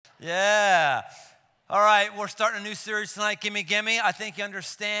Yeah. All right, we're starting a new series tonight, Gimme Gimme. I think you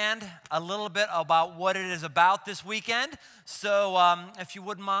understand a little bit about what it is about this weekend. So if you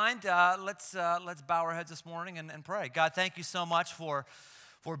wouldn't mind, let's bow our heads this morning and pray. God, thank you so much for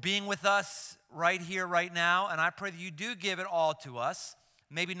being with us right here, right now. And I pray that you do give it all to us.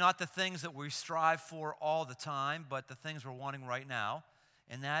 Maybe not the things that we strive for all the time, but the things we're wanting right now.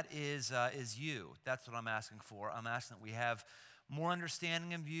 And that is you. That's what I'm asking for. I'm asking that we have more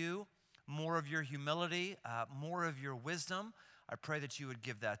understanding of you, more of your humility, more of your wisdom. I pray that you would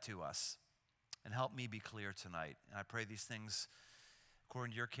give that to us and help me be clear tonight. And I pray these things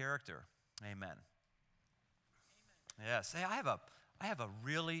according to your character. Amen. Yes. Hey, I have a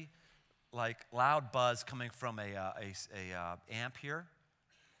really loud buzz coming from a amp here.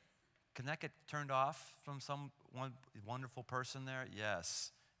 Can that get turned off from some wonderful person there?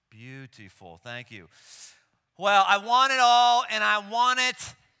 Yes. Beautiful. Thank you. Well, I want it all and I want it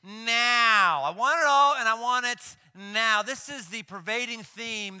now. I want it all and I want it now. This is the pervading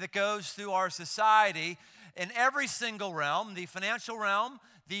theme that goes through our society in every single realm, the financial realm,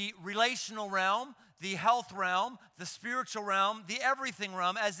 the relational realm, the health realm, the spiritual realm, the everything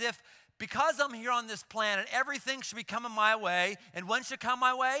realm, as if because I'm here on this planet, everything should be coming my way. And when should come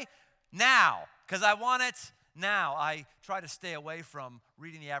my way? Now, because I want it now. I try to stay away from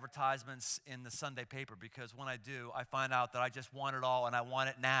reading the advertisements in the Sunday paper because when I do, I find out that I just want it all and I want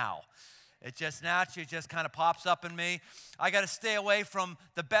it now. It just naturally just kind of pops up in me. I got to stay away from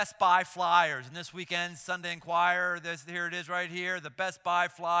the Best Buy flyers. And this weekend, Sunday Inquirer, here it is right here, the Best Buy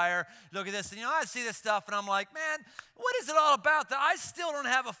flyer. Look at this. And I see this stuff and I'm like, man, what is it all about that I still don't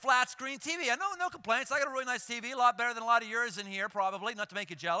have a flat screen TV? I know, no complaints. I got a really nice TV, a lot better than a lot of yours in here probably, not to make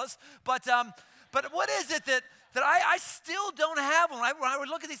you jealous. But what is it that I still don't have one? When I would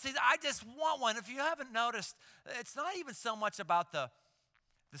look at these things, I just want one. If you haven't noticed, it's not even so much about the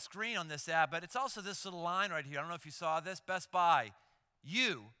screen on this ad, but it's also this little line right here. I don't know if you saw this. Best Buy,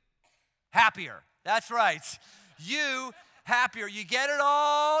 you happier. That's right. You happier. You get it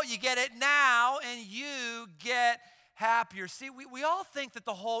all, you get it now, and you get happier. See, we all think that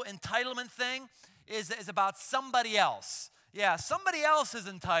the whole entitlement thing is about somebody else. Yeah, somebody else is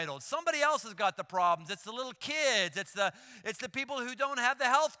entitled. Somebody else has got the problems. It's the little kids. It's the people who don't have the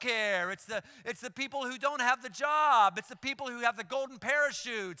health care. It's the people who don't have the job. It's the people who have the golden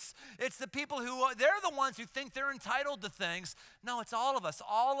parachutes. It's the people who, they're the ones who think they're entitled to things. No, it's all of us.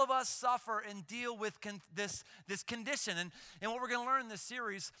 All of us suffer and deal with this condition. And what we're going to learn in this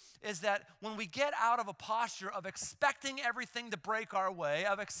series is that when we get out of a posture of expecting everything to break our way,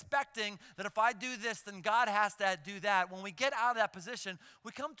 of expecting that if I do this, then God has to do that, when we get out of that position,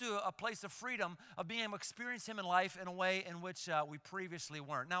 we come to a place of freedom of being able to experience Him in life in a way in which we previously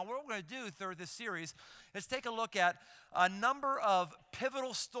weren't. Now, what we're going to do through this series is take a look at a number of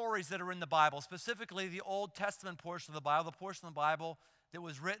pivotal stories that are in the Bible, specifically the Old Testament portion of the Bible, the portion of the Bible that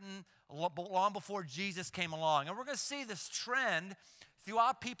was written long before Jesus came along. And we're going to see this trend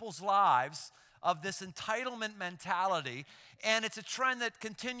throughout people's lives of this entitlement mentality, and it's a trend that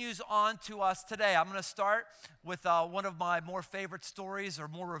continues on to us today. I'm going to start with one of my more favorite stories or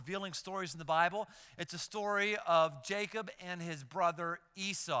more revealing stories in the Bible. It's a story of Jacob and his brother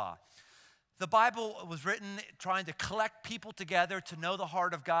Esau. The Bible was written trying to collect people together to know the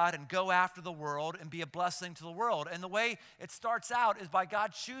heart of God and go after the world and be a blessing to the world. And the way it starts out is by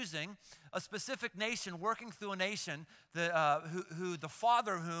God choosing a specific nation, working through a nation who the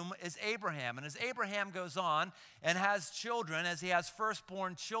father of whom is Abraham. And as Abraham goes on and has children, as he has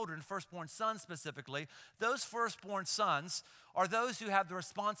firstborn children, firstborn sons specifically, those firstborn sons are those who have the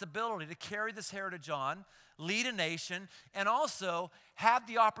responsibility to carry this heritage on, lead a nation, and also have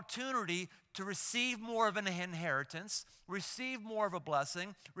the opportunity to receive more of an inheritance, receive more of a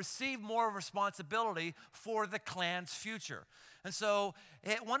blessing, receive more of responsibility for the clan's future. And so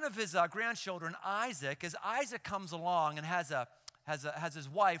one of his grandchildren, Isaac, as Isaac comes along and has his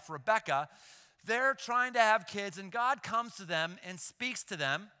wife, Rebekah, they're trying to have kids, and God comes to them and speaks to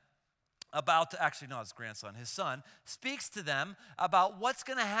them his grandson, his son, speaks to them about what's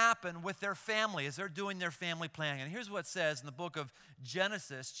going to happen with their family as they're doing their family planning. And here's what it says in the book of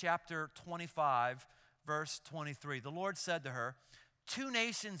Genesis, chapter 25, verse 23. The Lord said to her, 2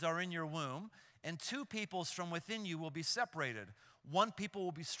 nations are in your womb, and 2 peoples from within you will be separated. One people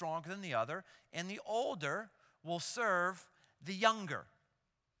will be stronger than the other, and the older will serve the younger.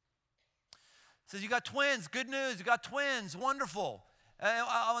 It says, you got twins, good news, you got twins, wonderful.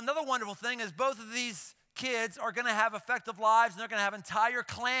 Another wonderful thing is both of these kids are going to have effective lives, and they're going to have entire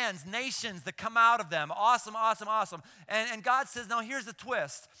clans, nations that come out of them. Awesome, awesome, awesome. And God says, now here's the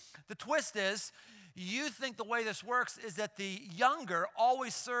twist. The twist is You think the way this works is that the younger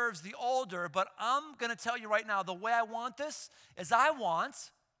always serves the older, but I'm going to tell you right now, the way I want this is I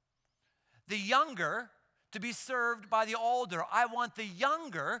want the younger to be served by the older. I want the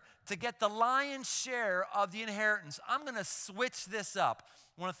younger to get the lion's share of the inheritance. I'm going to switch this up.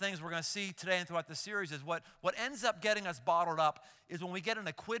 One of the things we're going to see today and throughout the series is what ends up getting us bottled up is when we get in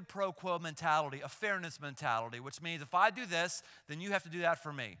a quid pro quo mentality, a fairness mentality, which means if I do this, then you have to do that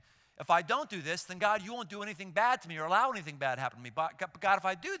for me. If I don't do this, then God, you won't do anything bad to me or allow anything bad to happen to me. But God, if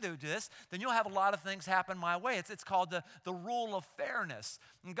I do this, then you'll have a lot of things happen my way. It's called the rule of fairness.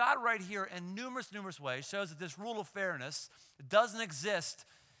 And God right here in numerous ways shows that this rule of fairness doesn't exist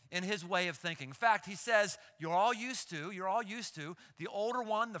in his way of thinking. In fact, he says, you're all used to, the older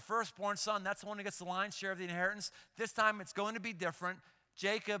one, the firstborn son, that's the one who gets the lion's share of the inheritance. This time it's going to be different.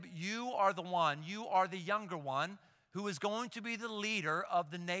 Jacob, you are the one, you are the younger one, who is going to be the leader of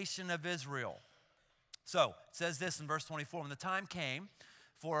the nation of Israel. So, it says this in verse 24, when the time came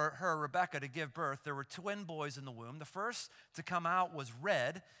for her, Rebekah, to give birth, there were twin boys in the womb. The first to come out was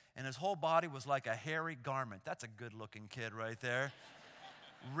red, and his whole body was like a hairy garment. That's a good-looking kid right there.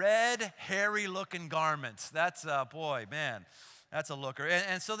 Red, hairy-looking garments. That's, boy, man, that's a looker.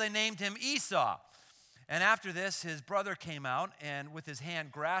 And so they named him Esau. And after this, his brother came out, and with his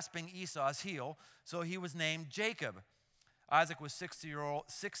hand grasping Esau's heel, so he was named Jacob. Isaac was 60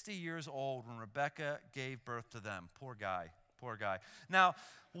 years old when Rebekah gave birth to them. Poor guy. Now,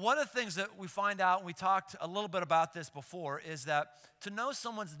 one of the things that we find out, and we talked a little bit about this before, is that to know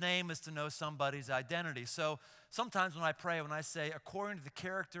someone's name is to know somebody's identity. So sometimes when I pray, when I say, according to the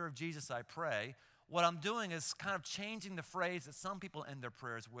character of Jesus I pray, what I'm doing is kind of changing the phrase that some people end their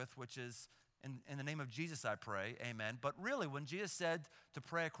prayers with, which is, in the name of Jesus I pray, amen. But really, when Jesus said to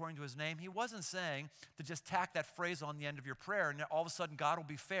pray according to his name, he wasn't saying to just tack that phrase on the end of your prayer and all of a sudden God will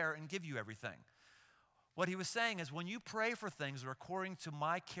be fair and give you everything. What he was saying is when you pray for things that are according to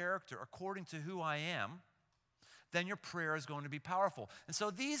my character, according to who I am, then your prayer is going to be powerful. And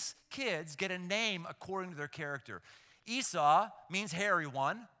so these kids get a name according to their character. Esau means hairy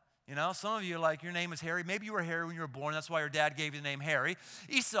one. You know, some of you like, your name is Harry. Maybe you were hairy when you were born. That's why your dad gave you the name Harry.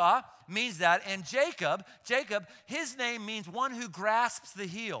 Esau means that. And Jacob, his name means one who grasps the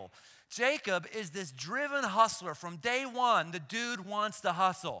heel. Jacob is this driven hustler. From day one, the dude wants to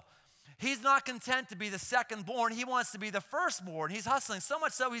hustle. He's not content to be the second born. He wants to be the firstborn. He's hustling so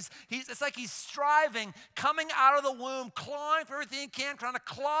much so it's like he's striving, coming out of the womb, clawing for everything he can, trying to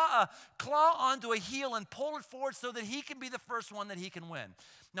claw onto a heel and pull it forward so that he can be the first one that he can win.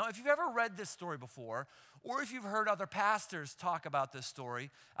 Now, if you've ever read this story before, or if you've heard other pastors talk about this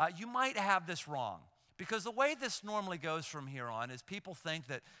story, you might have this wrong. Because the way this normally goes from here on is people think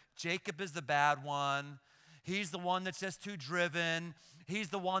that Jacob is the bad one. He's the one that's just too driven. He's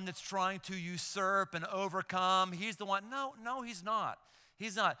the one that's trying to usurp and overcome. He's the one. No, he's not.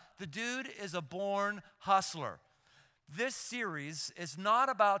 He's not. The dude is a born hustler. This series is not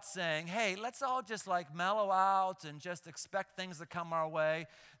about saying, hey, let's all just like mellow out and just expect things to come our way.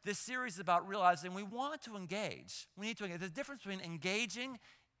 This series is about realizing we want to engage. We need to engage. There's a difference between engaging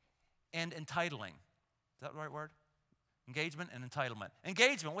and entitling. Is that the right word? Engagement and entitlement.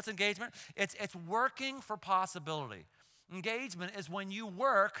 Engagement, what's engagement? It's working for possibility. Engagement is when you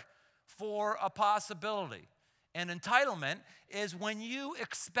work for a possibility. And entitlement is when you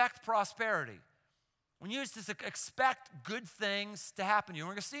expect prosperity. When you just expect good things to happen to you. And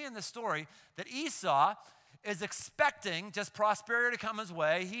we're going to see in this story that Esau is expecting just prosperity to come his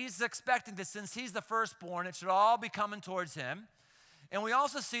way. He's expecting that since he's the firstborn, it should all be coming towards him. And we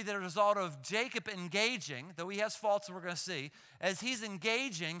also see that as a result of Jacob engaging, though he has faults that we're going to see, as he's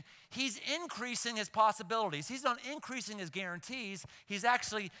engaging, he's increasing his possibilities. He's not increasing his guarantees. He's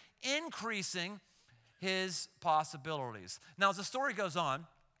actually increasing his possibilities. Now, as the story goes on,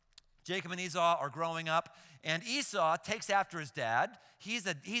 Jacob and Esau are growing up, and Esau takes after his dad. He's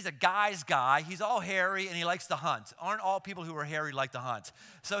a guy's guy. He's all hairy, and he likes to hunt. Aren't all people who are hairy like to hunt?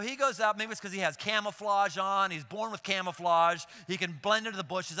 So he goes out, maybe it's because he has camouflage on. He's born with camouflage. He can blend into the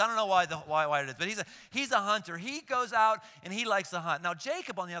bushes. I don't know why it is, but he's a hunter. He goes out, and he likes to hunt. Now,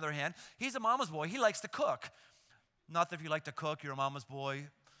 Jacob, on the other hand, he's a mama's boy. He likes to cook. Not that if you like to cook, you're a mama's boy.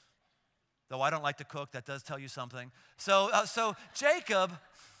 Though I don't like to cook, that does tell you something. So Jacob...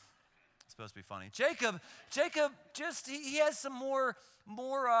 supposed to be funny. Jacob just, he has some more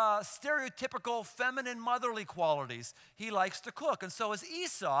stereotypical feminine motherly qualities. He likes to cook. And so as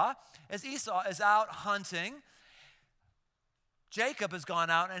Esau is out hunting, Jacob has gone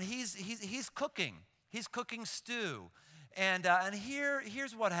out and he's cooking. He's cooking stew. And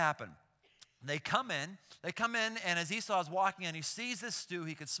here's what happened. They come in, and as Esau is walking in, he sees this stew.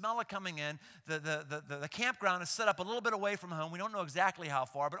 He could smell it coming in. The campground is set up a little bit away from home. We don't know exactly how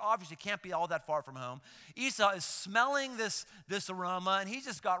far, but obviously can't be all that far from home. Esau is smelling this aroma, and he's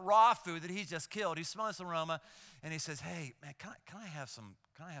just got raw food that he's just killed. He's smelling this aroma, and he says, "Hey, man, can I have some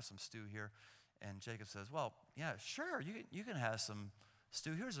stew here?" And Jacob says, "Well, yeah, sure, you can have some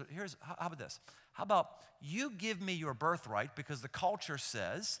stew. How about this? How about you give me your birthright, because the culture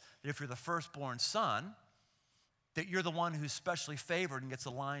says that if you're the firstborn son, that you're the one who's specially favored and gets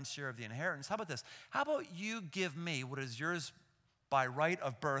the lion's share of the inheritance. How about this? How about you give me what is yours by right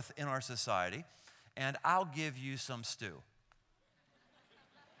of birth in our society, and I'll give you some stew."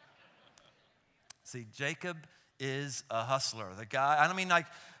 See, Jacob is a hustler. The guy, I don't mean like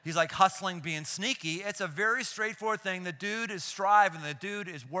he's like hustling, being sneaky. It's a very straightforward thing. The dude is striving. The dude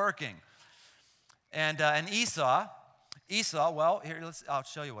is working. And Esau, well, here, I'll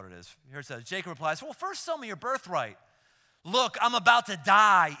show you what it is. Here it says, Jacob replies, "Well, first sell me your birthright." "Look, I'm about to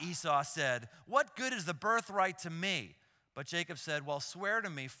die," Esau said. "What good is the birthright to me?" But Jacob said, "Well, swear to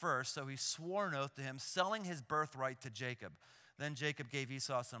me first." So he swore an oath to him, selling his birthright to Jacob. Then Jacob gave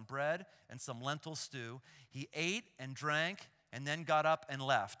Esau some bread and some lentil stew. He ate and drank and then got up and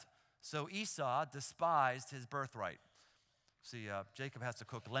left. So Esau despised his birthright. See, Jacob has to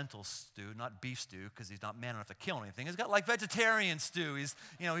cook lentil stew, not beef stew, because he's not man enough to kill anything. He's got like vegetarian stew. He's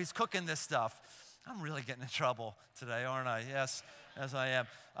cooking this stuff. I'm really getting in trouble today, aren't I? Yes, as I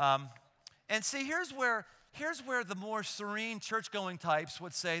am. And see, here's where the more serene church-going types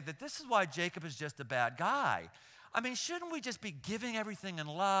would say that this is why Jacob is just a bad guy. I mean, shouldn't we just be giving everything in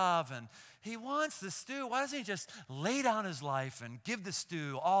love? And he wants the stew. Why doesn't he just lay down his life and give the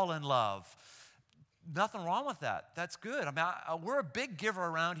stew all in love? Nothing wrong with that. That's good. I mean, we're a big giver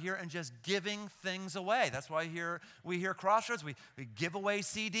around here and just giving things away. That's why we hear Crossroads. We give away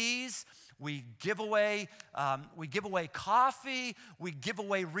CDs. We give away coffee. We give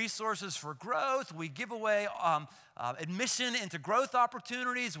away resources for growth. We give away admission into growth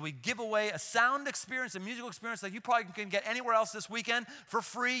opportunities. We give away a sound experience, a musical experience that you probably can get anywhere else this weekend for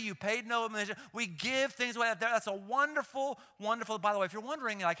free. You paid no admission. We give things away. That's a wonderful, wonderful. By the way, if you're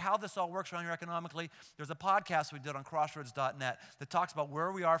wondering like how this all works around here economically, there's a podcast we did on crossroads.net that talks about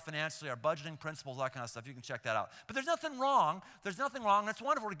where we are financially, our budgeting principles, that kind of stuff. You can check that out. But there's nothing wrong. There's nothing wrong. It's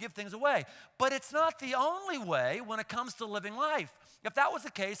wonderful to give things away. But it's not the only way when it comes to living life. If that was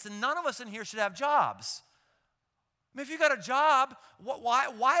the case, then none of us in here should have jobs. I mean, if you got a job,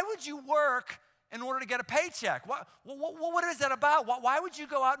 why would you work in order to get a paycheck? What is that about? Why would you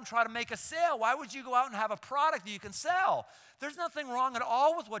go out and try to make a sale? Why would you go out and have a product that you can sell? There's nothing wrong at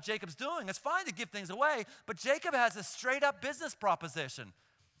all with what Jacob's doing. It's fine to give things away, but Jacob has a straight up business proposition.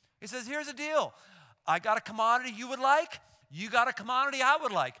 He says, here's the deal. I got a commodity you would like. You got a commodity I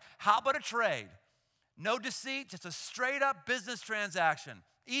would like. How about a trade? No deceit, just a straight up business transaction.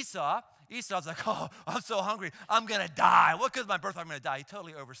 Esau's like, "Oh, I'm so hungry. I'm going to die. What good is my birthright? I'm going to die." He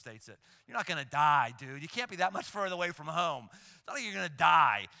totally overstates it. You're not going to die, dude. You can't be that much further away from home. It's not like you're going to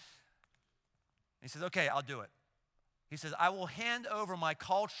die. He says, "Okay, I'll do it." He says, "I will hand over my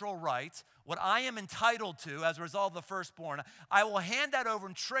cultural rights, what I am entitled to as a result of the firstborn. I will hand that over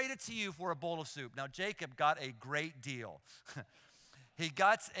and trade it to you for a bowl of soup." Now, Jacob got a great deal. He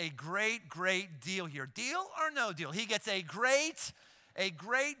got a great, great deal here. Deal or no deal? He gets a great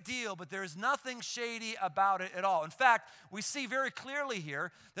deal, but there's nothing shady about it at all. In fact, we see very clearly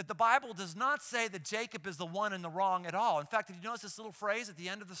here that the Bible does not say that Jacob is the one in the wrong at all. In fact, if you notice this little phrase at the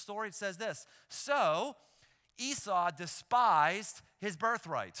end of the story, it says this: "So Esau despised his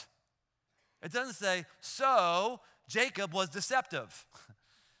birthright." It doesn't say, "So Jacob was deceptive."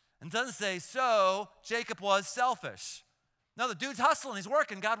 It doesn't say, "So Jacob was selfish." No, the dude's hustling. He's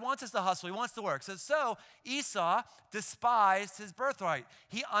working. God wants us to hustle. He wants to work. It says, so Esau despised his birthright.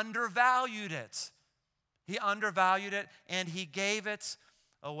 He undervalued it. He undervalued it, and he gave it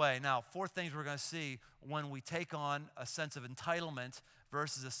away. Now, 4 things we're going to see when we take on a sense of entitlement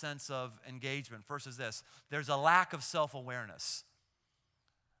versus a sense of engagement. First is this: there's a lack of self-awareness.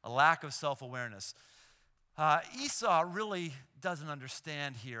 A lack of self-awareness. Esau really doesn't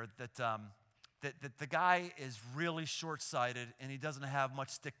understand here that the guy is really short-sighted and he doesn't have much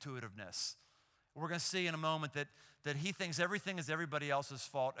stick-to-itiveness. We're going to see in a moment that he thinks everything is everybody else's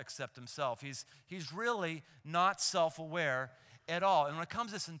fault except himself. He's really not self-aware at all. And when it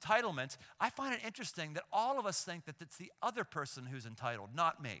comes to this entitlement, I find it interesting that all of us think that it's the other person who's entitled,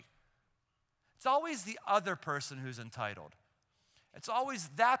 not me. It's always the other person who's entitled. It's always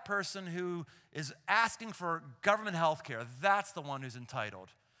that person who is asking for government health care. That's the one who's entitled.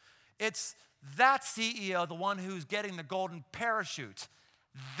 It's that CEO, the one who's getting the golden parachute.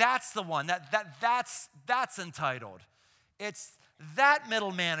 That's the one. That's entitled. It's that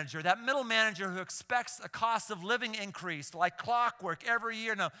middle manager who expects a cost of living increase like clockwork every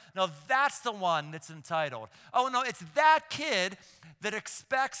year. No, that's the one that's entitled. Oh, no, it's that kid that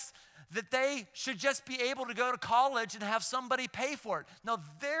expects that they should just be able to go to college and have somebody pay for it. No,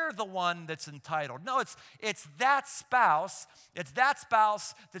 they're the one that's entitled. No, it's that spouse. It's that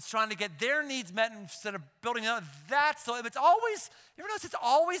spouse that's trying to get their needs met instead of building up. It's always, you ever notice it's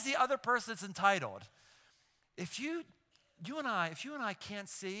always the other person that's entitled. If you and I can't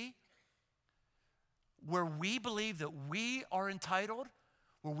see where we believe that we are entitled,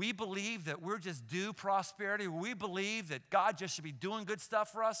 where we believe that we're just due prosperity, where we believe that God just should be doing good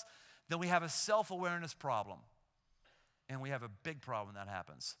stuff for us, then we have a self-awareness problem. And we have a big problem when that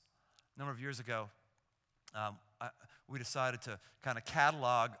happens. A number of years ago, we decided to kind of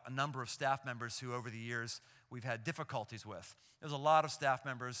catalog a number of staff members who over the years we've had difficulties with. There's a lot of staff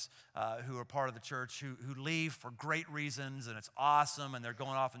members who are part of the church who leave for great reasons, and it's awesome, and they're going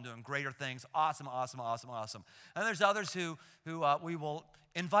off and doing greater things. Awesome. And there's others who we will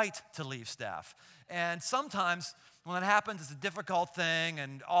invite to leave staff. And sometimes when that happens, it's a difficult thing,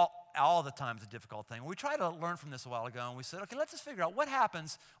 and all the time it's a difficult thing. We tried to learn from this a while ago, and we said, okay, let's just figure out what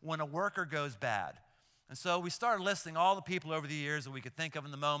happens when a worker goes bad. And so we started listing all the people over the years that we could think of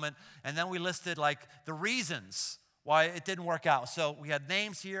in the moment, and then we listed like the reasons why it didn't work out. So we had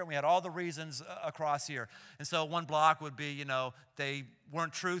names here, and we had all the reasons across here. And so one block would be, they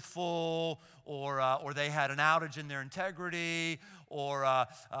weren't truthful, or they had an outage in their integrity, or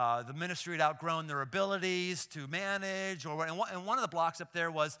the ministry had outgrown their abilities to manage, and one of the blocks up there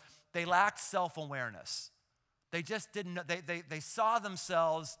was they lacked self-awareness. They just didn't, they saw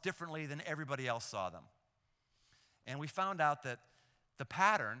themselves differently than everybody else saw them. And we found out that the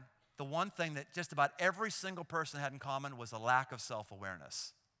pattern, the one thing that just about every single person had in common was a lack of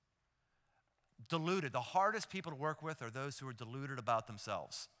self-awareness. Deluded. The hardest people to work with are those who are deluded about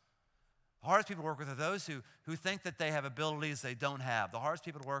themselves. The hardest people to work with are those who think that they have abilities they don't have. The hardest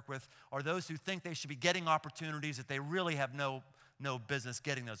people to work with are those who think they should be getting opportunities that they really have no business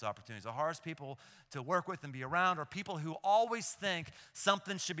getting those opportunities. The hardest people to work with and be around are people who always think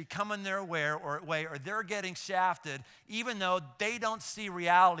something should be coming their way or they're getting shafted, even though they don't see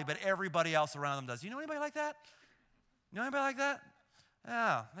reality, but everybody else around them does. You know anybody like that? You know anybody like that?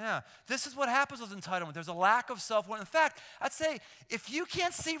 Yeah. This is what happens with entitlement. There's a lack of self-awareness. In fact, I'd say if you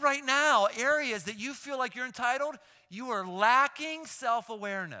can't see right now areas that you feel like you're entitled, you are lacking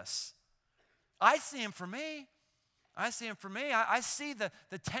self-awareness. I see them for me. I see the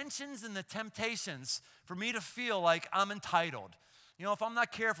tensions and the temptations for me to feel like I'm entitled. If I'm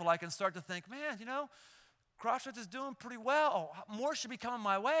not careful, I can start to think, man, Crossroads is doing pretty well. More should be coming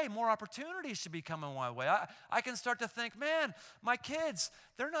my way. More opportunities should be coming my way. I can start to think, man, my kids,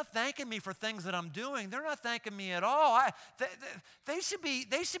 they're not thanking me for things that I'm doing. They're not thanking me at all. They should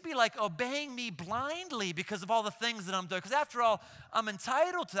be like obeying me blindly because of all the things that I'm doing. Because after all, I'm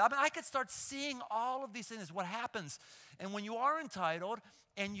entitled to. I could start seeing all of these things. What happens? And when you are entitled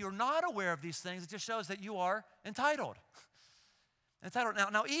and you're not aware of these things, it just shows that you are entitled.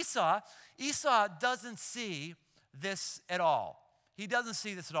 Now Esau doesn't see this at all. He doesn't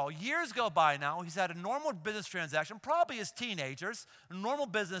see this at all. Years go by now. He's had a normal business transaction, probably as teenagers. A normal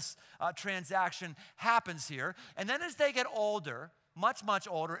business transaction happens here. And then as they get older, much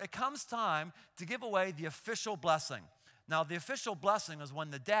older, it comes time to give away the official blessing. Now, the official blessing is when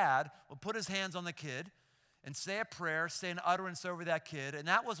the dad will put his hands on the kid and say a prayer, say an utterance over that kid. And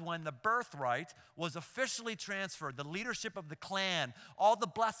that was when the birthright was officially transferred, the leadership of the clan, all the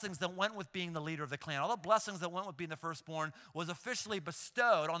blessings that went with being the leader of the clan, all the blessings that went with being the firstborn was officially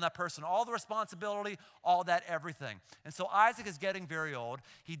bestowed on that person. All the responsibility, all that, everything. And so Isaac is getting very old.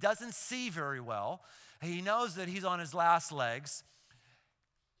 He doesn't see very well. He knows that he's on his last legs.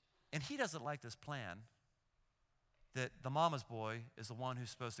 And he doesn't like this plan that the mama's boy is the one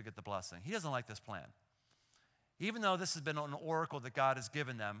who's supposed to get the blessing. He doesn't like this plan. Even though this has been an oracle that God has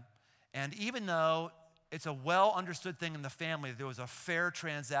given them, and even though it's a well-understood thing in the family that there was a fair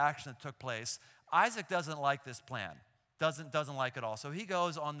transaction that took place, Isaac doesn't like this plan, doesn't like it all. So he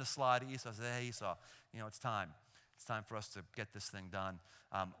goes on the slide to Esau and says, hey, Esau, it's time. It's time for us to get this thing done.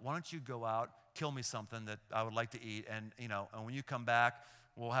 Why don't you go out, kill me something that I would like to eat, and when you come back,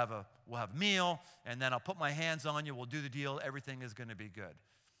 we'll have a meal, and then I'll put my hands on you, we'll do the deal, everything is going to be good.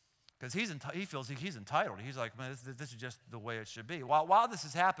 Because he feels he's entitled. He's like, man, this is just the way it should be. While this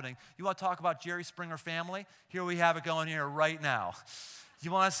is happening, you want to talk about Jerry Springer family? Here we have it going here right now. You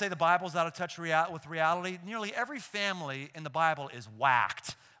want to say the Bible's out of touch with reality? Nearly every family in the Bible is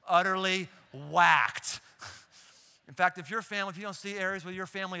whacked, utterly whacked. In fact, if you don't see areas where your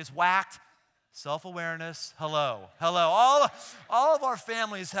family is whacked, self-awareness, hello. All of our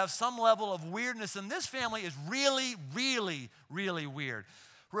families have some level of weirdness, and this family is really, really, really weird.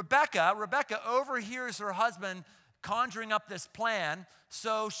 Rebecca overhears her husband conjuring up this plan,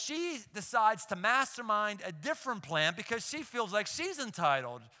 so she decides to mastermind a different plan because she feels like she's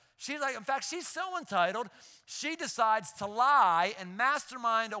entitled. In fact, she's so entitled, she decides to lie and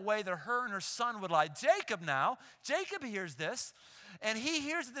mastermind a way that her and her son would lie. Jacob hears this, and he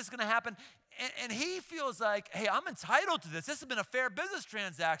hears that this is going to happen, and he feels like, hey, I'm entitled to this. This has been a fair business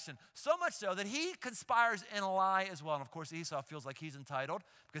transaction, so much so that he conspires in a lie as well. And of course, Esau feels like he's entitled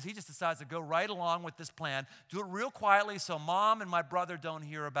because he just decides to go right along with this plan, do it real quietly so mom and my brother don't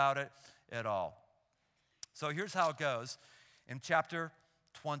hear about it at all. So here's how it goes. In chapter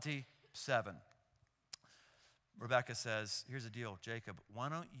 27, Rebecca says, here's the deal, Jacob, why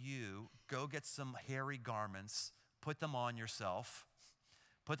don't you go get some hairy garments, put them on yourself.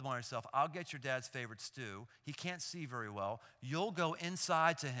 I'll get your dad's favorite stew. He can't see very well. You'll go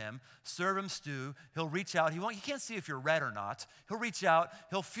inside to him, serve him stew. He'll reach out. He can't see if you're red or not. He'll reach out.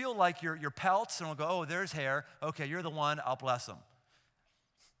 He'll feel like your pelts, and he'll go, oh, there's hair. Okay, you're the one. I'll bless him.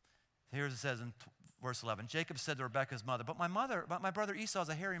 Here's it says in verse 11, Jacob said to Rebekah's mother, but my brother Esau is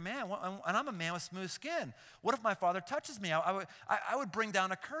a hairy man, and I'm a man with smooth skin. What if my father touches me? I would bring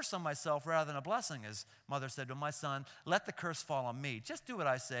down a curse on myself rather than a blessing. His mother said to him, my son, let the curse fall on me. Just do what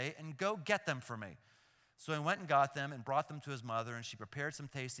I say and go get them for me. So he went and got them and brought them to his mother, and she prepared some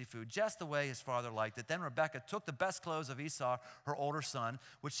tasty food just the way his father liked it. Then Rebekah took the best clothes of Esau, her older son,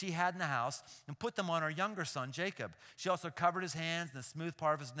 which she had in the house, and put them on her younger son, Jacob. She also covered his hands and the smooth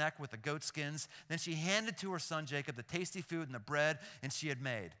part of his neck with the goat skins. Then she handed to her son Jacob the tasty food and the bread and she had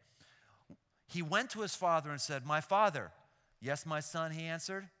made. He went to his father and said, my father. Yes, my son, he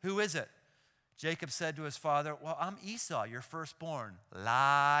answered. Who is it? Jacob said to his father, well, I'm Esau, your firstborn.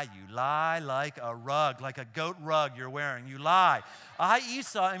 Lie, you lie like a rug, like a goat rug you're wearing. You lie. I,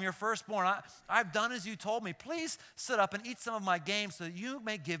 Esau, am your firstborn. I've done as you told me. Please sit up and eat some of my game so that you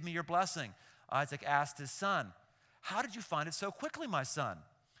may give me your blessing. Isaac asked his son, how did you find it so quickly, my son?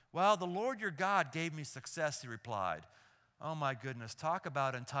 Well, the Lord your God gave me success, he replied. Oh my goodness, talk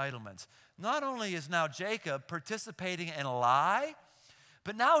about entitlement. Not only is now Jacob participating in a lie,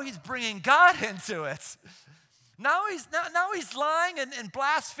 but now he's bringing God into it. Now he's lying and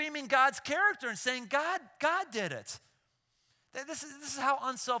blaspheming God's character and saying God did it. This is how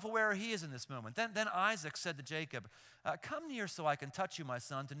unself-aware he is in this moment. Then Isaac said to Jacob, come near so I can touch you, my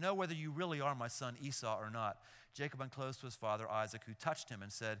son, to know whether you really are my son Esau or not. Jacob unclosed to his father Isaac, who touched him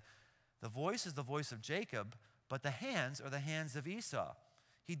and said, the voice is the voice of Jacob, but the hands are the hands of Esau.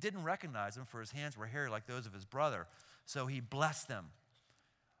 He didn't recognize him, for his hands were hairy like those of his brother, so he blessed them.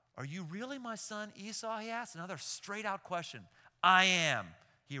 Are you really my son Esau, he asked? Another straight-out question. I am,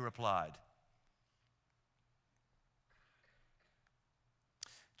 he replied.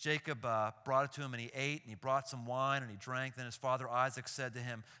 Jacob brought it to him, and he ate, and he brought some wine, and he drank. Then his father Isaac said to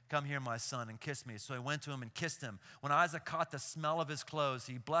him, come here, my son, and kiss me. So he went to him and kissed him. When Isaac caught the smell of his clothes,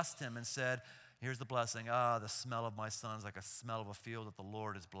 he blessed him and said, here's the blessing. The smell of my son is like a smell of a field that the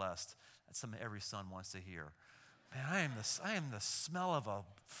Lord has blessed. That's something every son wants to hear. Man, I am the smell of a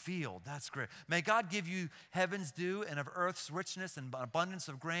field. That's great. May God give you heaven's dew and of earth's richness and abundance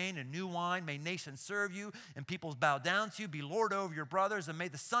of grain and new wine. May nations serve you and peoples bow down to you. Be Lord over your brothers, and may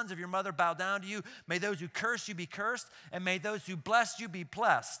the sons of your mother bow down to you. May those who curse you be cursed, and may those who bless you be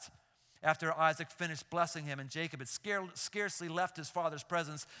blessed. After Isaac finished blessing him and Jacob had scarcely left his father's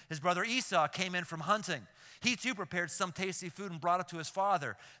presence, his brother Esau came in from hunting. He too prepared some tasty food and brought it to his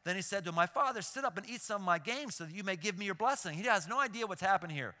father. Then he said to him, my father, sit up and eat some of my game so that you may give me your blessing. He has no idea what's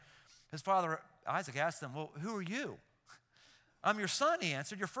happened here. His father Isaac asked him, well, who are you? I'm your son, he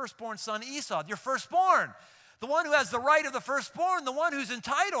answered, your firstborn son Esau, your firstborn. The one who has the right of the firstborn, the one who's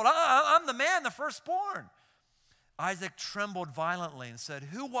entitled. I'm the man, the firstborn. Isaac trembled violently and said,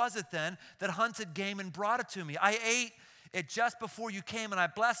 who was it then that hunted game and brought it to me? I ate it just before you came, and I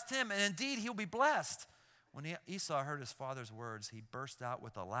blessed him, and indeed he'll be blessed. When Esau heard his father's words, he burst out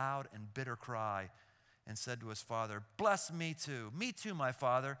with a loud and bitter cry and said to his father, bless me too, my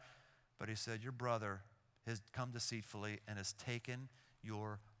father. But he said, your brother has come deceitfully and has taken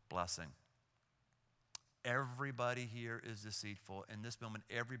your blessing. Everybody here is deceitful. In this moment,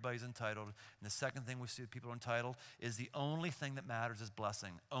 everybody's entitled. And the second thing we see that people are entitled is the only thing that matters is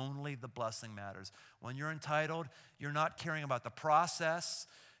blessing. Only the blessing matters. When you're entitled, you're not caring about the process.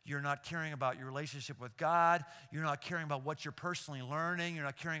 You're not caring about your relationship with God. You're not caring about what you're personally learning. You're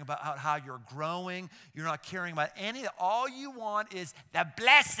not caring about how you're growing. You're not caring about any. All you want is the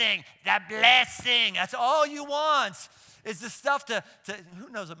blessing, the blessing. That's all you want is the stuff to who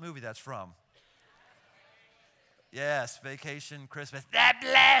knows what movie that's from? Yes, Vacation, Christmas. The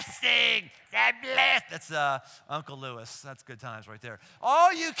blessing, the bless. That's Uncle Lewis. That's good times right there.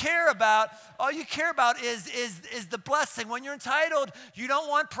 All you care about is the blessing. When you're entitled, you don't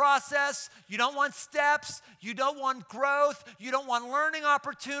want process, you don't want steps, you don't want growth, you don't want learning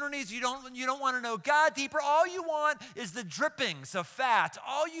opportunities, you don't want to know God deeper. All you want is the drippings of fat.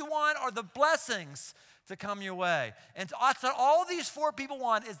 All you want are the blessings to come your way. And all these four people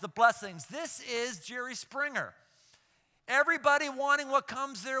want is the blessings. This is Jerry Springer. Everybody wanting what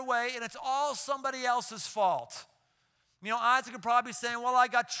comes their way, and it's all somebody else's fault. Isaac could probably be saying, well, I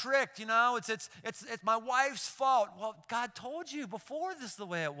got tricked, it's my wife's fault. Well, God told you before this is the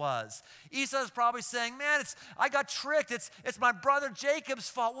way it was. Esau's probably saying, man, I got tricked. It's my brother Jacob's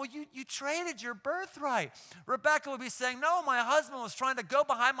fault. Well, you traded your birthright. Rebecca would be saying, no, my husband was trying to go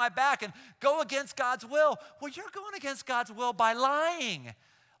behind my back and go against God's will. Well, you're going against God's will by lying.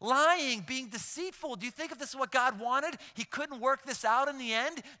 Lying, being deceitful. Do you think if this is what God wanted, he couldn't work this out in the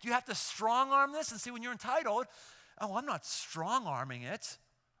end? Do you have to strong arm this? And see, when you're entitled, oh, I'm not strong arming it.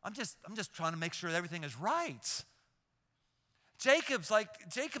 I'm just trying to make sure everything is right. Jacob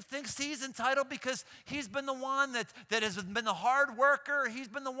thinks he's entitled because he's been the one that has been the hard worker. He's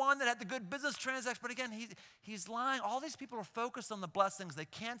been the one that had the good business transactions. But again, he's lying. All these people are focused on the blessings. They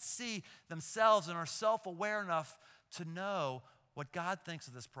can't see themselves and are self-aware enough to know what God thinks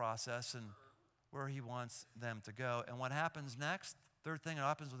of this process and where he wants them to go. And what happens next, third thing that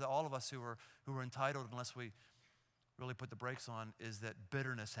happens with all of us who are entitled, unless we really put the brakes on, is that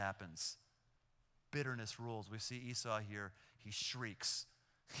bitterness happens. Bitterness rules. We see Esau here. He shrieks.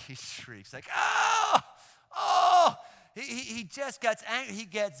 He shrieks like, oh! He just gets angry. He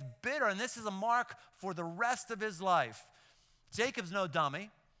gets bitter. And this is a mark for the rest of his life. Jacob's no dummy.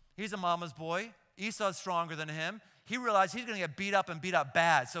 He's a mama's boy. Esau's stronger than him. He realized he's going to get beat up and beat up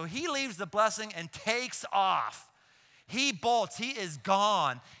bad. So he leaves the blessing and takes off. He bolts. He is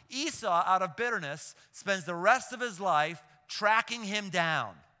gone. Esau, out of bitterness, spends the rest of his life tracking him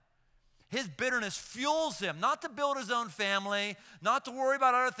down. His bitterness fuels him, not to build his own family, not to worry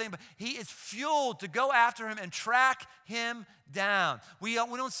about other things, but he is fueled to go after him and track him down. We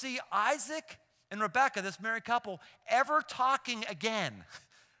don't see Isaac and Rebekah, this married couple, ever talking again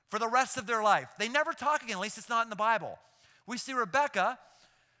for the rest of their life. They never talk again, at least it's not in the Bible. We see Rebekah,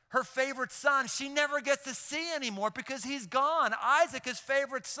 her favorite son, she never gets to see anymore because he's gone. Isaac, his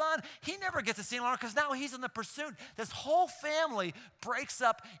favorite son, he never gets to see anymore because now he's in the pursuit. This whole family breaks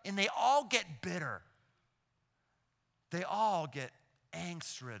up and they all get bitter. They all get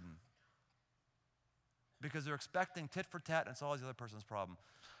angst-ridden because they're expecting tit for tat and it's always the other person's problem.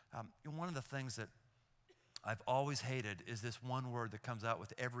 One of the things that I've always hated is this one word that comes out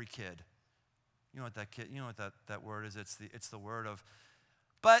with every kid. You know what that word is? It's the word of,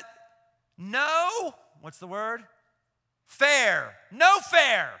 but no, what's the word? Fair. No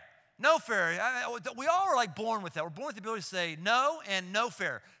fair. No fair. We all are like born with that. We're born with the ability to say no and no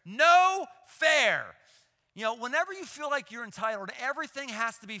fair. No fair. Whenever you feel like you're entitled, everything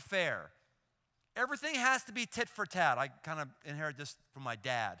has to be fair. Everything has to be tit for tat. I kind of inherited this from my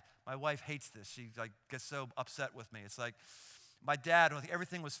dad. My wife hates this. She gets so upset with me. It's like my dad,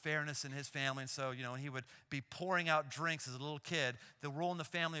 everything was fairness in his family. And so, he would be pouring out drinks as a little kid. The rule in the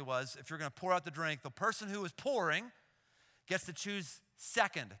family was if you're going to pour out the drink, the person who is pouring gets to choose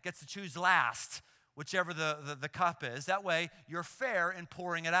second, gets to choose last, whichever the cup is. That way, you're fair in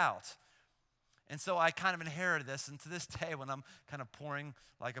pouring it out. And so I kind of inherited this. And to this day, when I'm kind of pouring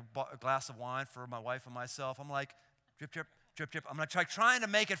like a glass of wine for my wife and myself, I'm like, drip, drip, drip, drip. I'm trying to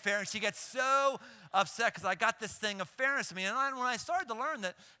make it fair. And she gets so upset because I got this thing of fairness in me. And when I started to learn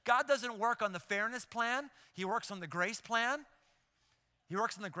that God doesn't work on the fairness plan, he works on the grace plan. He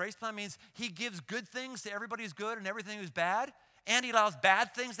works on the grace plan means he gives good things to everybody who's good and everything who's bad. And he allows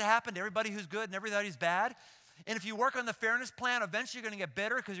bad things to happen to everybody who's good and everybody who's bad. And if you work on the fairness plan, eventually you're going to get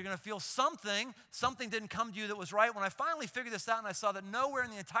bitter because you're going to feel something didn't come to you that was right. When I finally figured this out and I saw that nowhere in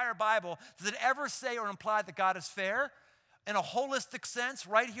the entire Bible does it ever say or imply that God is fair, in a holistic sense,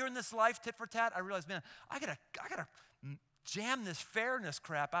 right here in this life, tit for tat, I realized, man, I gotta jam this fairness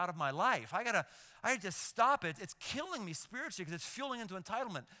crap out of my life. I gotta just stop it. It's killing me spiritually because it's fueling into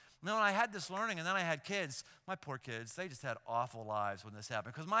entitlement. And then when I had this learning and then I had kids, my poor kids, they just had awful lives when this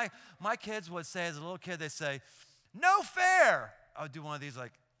happened. Because my kids would say, as a little kid, they'd say, no fair. I would do one of these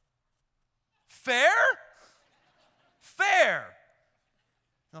like, fair? Fair.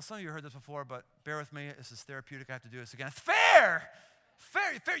 Now, some of you heard this before, but bear with me. This is therapeutic. I have to do this again. Fair!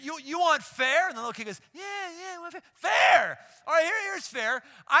 Fair. You want fair? And the little kid goes, yeah, I want fair. Fair! All right, here's fair.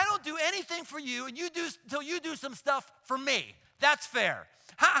 I don't do anything for you, and you do until you do some stuff for me. That's fair.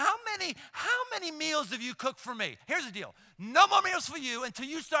 How many meals have you cooked for me? Here's the deal. No more meals for you until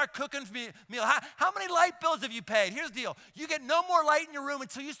you start cooking for me meal. How many light bills have you paid? Here's the deal. You get no more light in your room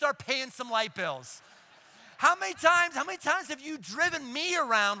until you start paying some light bills. How many times have you driven me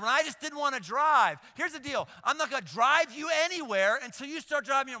around when I just didn't want to drive? Here's the deal. I'm not going to drive you anywhere until you start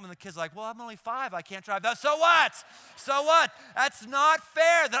driving me. When the kid's like, well, I'm only 5. I can't drive. So what? So what? That's not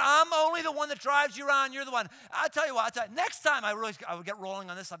fair that I'm only the one that drives you around. You're the one. I'll tell you what. Next time I would get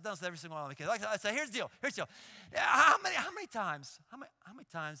rolling on this. I've done this with every single one of the kids. I say, here's the deal. How many times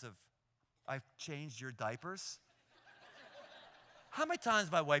have I changed your diapers? How many times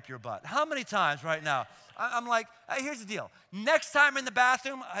have I wiped your butt? How many times right now? I'm like, hey, here's the deal. Next time in the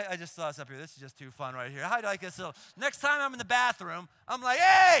bathroom, I just saw this up here. This is just too fun right here. How do I like this? Next time I'm in the bathroom, I'm like,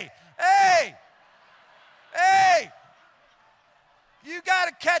 hey, you got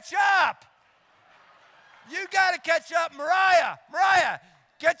to catch up. You got to catch up. Mariah,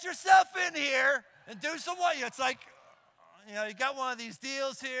 get yourself in here and do some what? It's like, you got one of these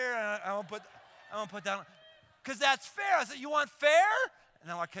deals here, and I won't put down. Because that's fair. I said, you want fair? And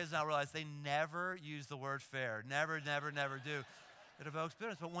then our kids now realize they never use the word fair. Never do. It evokes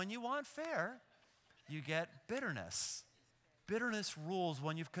bitterness. But when you want fair, you get bitterness. Bitterness rules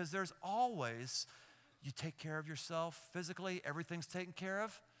because there's always, you take care of yourself physically, everything's taken care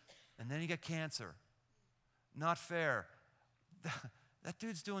of, and then you get cancer. Not fair. That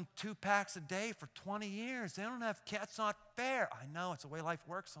dude's doing 2 packs a day for 20 years. They don't have, that's not fair. I know, it's the way life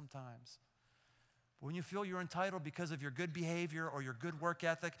works sometimes. When you feel you're entitled because of your good behavior or your good work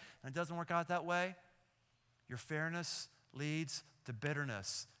ethic, and it doesn't work out that way, your fairness leads to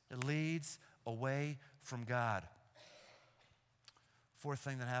bitterness. It leads away from God. Last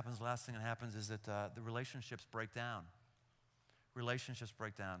thing that happens is that the relationships break down. Relationships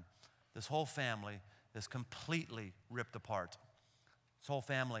break down. This whole family is completely ripped apart. This whole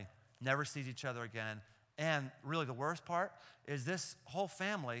family never sees each other again. And really the worst part is this whole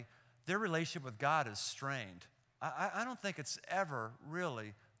family, their relationship with God is strained. I don't think it's ever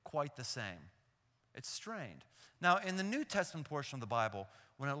really quite the same. It's strained. Now, in the New Testament portion of the Bible,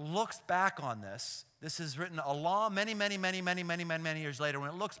 when it looks back on this is written a long, many years later. When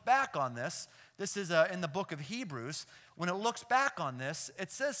it looks back on this is in the book of Hebrews. When it looks back on this,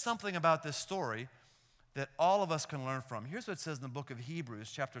 it says something about this story that all of us can learn from. Here's what it says in the book of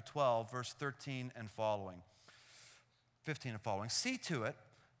Hebrews, chapter 12, verse 13 and following. 15 and following. See to it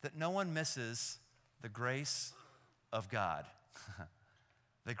that no one misses the grace of God.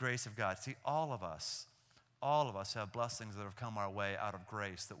 The grace of God. See, all of us have blessings that have come our way out of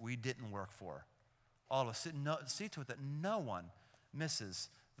grace that we didn't work for. All of us. See to it that no one misses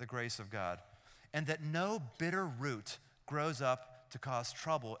the grace of God, and that no bitter root grows up to cause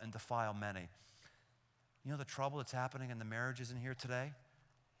trouble and defile many. You know the trouble that's happening in the marriages in here today?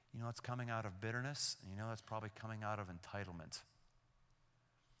 You know it's coming out of bitterness, and you know it's probably coming out of entitlement.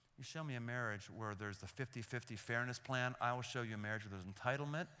 You show me a marriage where there's the 50-50 fairness plan. I will show you a marriage where there's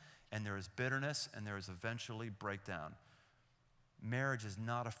entitlement and there is bitterness and there is eventually breakdown. Marriage is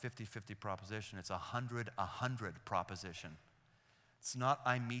not a 50-50 proposition. It's a 100-100 proposition. It's not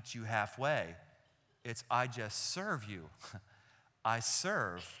I meet you halfway. It's I just serve you. I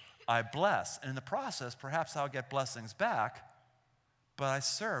serve, I bless. And in the process, perhaps I'll get blessings back, but I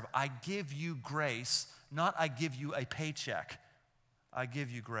serve. I give you grace, not I give you a paycheck. I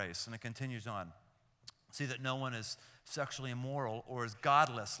give you grace. And it continues on. See that no one is sexually immoral or is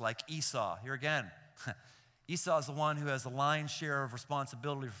godless like Esau. Here again, Esau is the one who has the lion's share of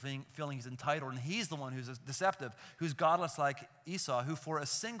responsibility for feeling he's entitled, and he's the one who's deceptive, who's godless like Esau, who for a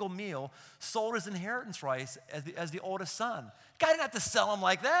single meal sold his inheritance rights as the oldest son. God didn't have to sell him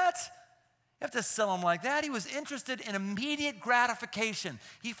like that. You have to sell him like that. He was interested in immediate gratification.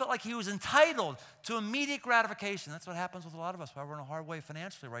 He felt like he was entitled to immediate gratification. That's what happens with a lot of us. Why we're in a hard way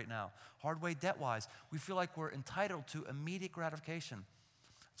financially right now, hard way debt-wise. We feel like we're entitled to immediate gratification.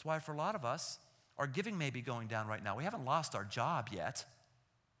 That's why for a lot of us, our giving may be going down right now. We haven't lost our job yet.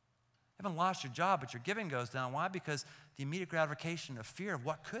 You haven't lost your job, but your giving goes down. Why? Because the immediate gratification of fear of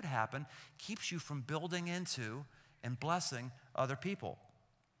what could happen keeps you from building into and blessing other people.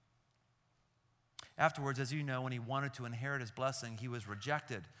 Afterwards, as you know, when he wanted to inherit his blessing, he was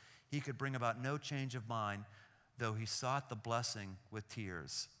rejected. He could bring about no change of mind, though he sought the blessing with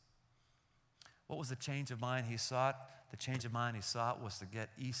tears. What was the change of mind he sought? The change of mind he sought was to get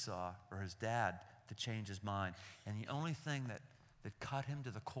Esau, or his dad, to change his mind. And the only thing that that cut him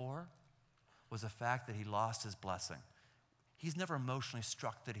to the core was the fact that he lost his blessing. He's never emotionally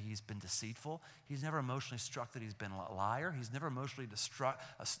struck that he's been deceitful. He's never emotionally struck that he's been a liar. He's never emotionally distraught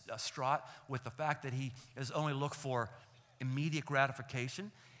with the fact that he has only looked for immediate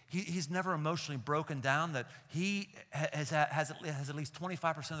gratification. He's never emotionally broken down that he has at least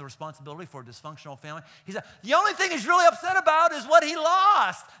 25% of the responsibility for a dysfunctional family. The only thing he's really upset about is what he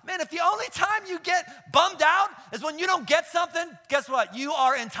lost. Man, if the only time you get bummed out is when you don't get something, guess what? You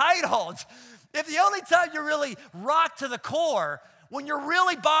are entitled. If the only time you're really rocked to the core, when you're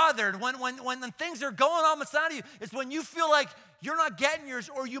really bothered, when things are going on inside of you, is when you feel like you're not getting yours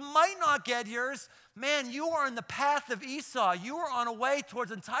or you might not get yours, man, you are in the path of Esau. You are on a way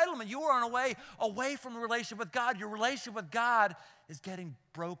towards entitlement. You are on a way away from a relationship with God. Your relationship with God is getting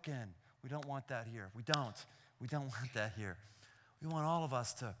broken. We don't want that here. We don't want that here. We want all of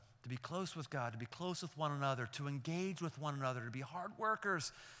us to be close with God, to be close with one another, to engage with one another, to be hard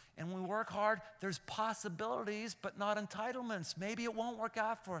workers. And when we work hard, there's possibilities, but not entitlements. Maybe it won't work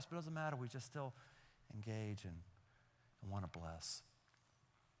out for us, but it doesn't matter. We just still engage and want to bless.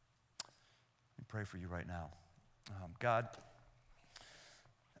 Let me pray for you right now. God,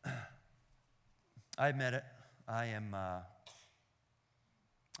 I admit it. I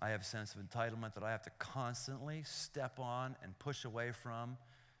have a sense of entitlement that I have to constantly step on and push away from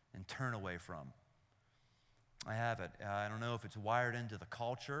and turn away from. I have it. I don't know if it's wired into the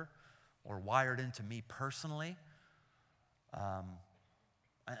culture or wired into me personally. I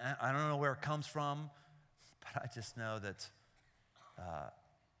don't know where it comes from, but I just know that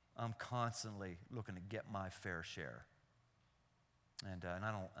I'm constantly looking to get my fair share, and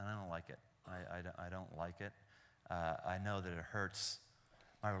I don't like it. I don't like it. I know that it hurts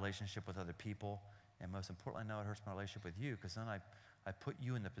my relationship with other people, and most importantly, I know it hurts my relationship with you, because then I put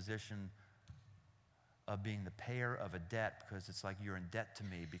you in the position of being the payer of a debt, because it's like you're in debt to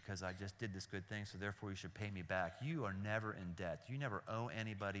me because I just did this good thing, so therefore you should pay me back. You are never in debt. You never owe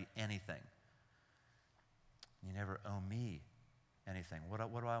anybody anything. You never owe me anything. What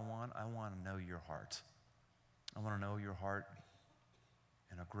do I want? I want to know your heart. I want to know your heart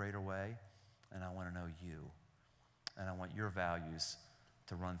in a greater way, and I want to know you. And I want your values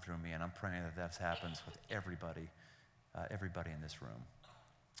to run through me, and I'm praying that happens with everybody in this room.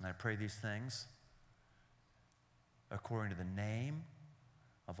 And I pray these things according to the name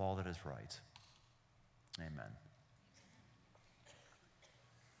of all that is right. Amen.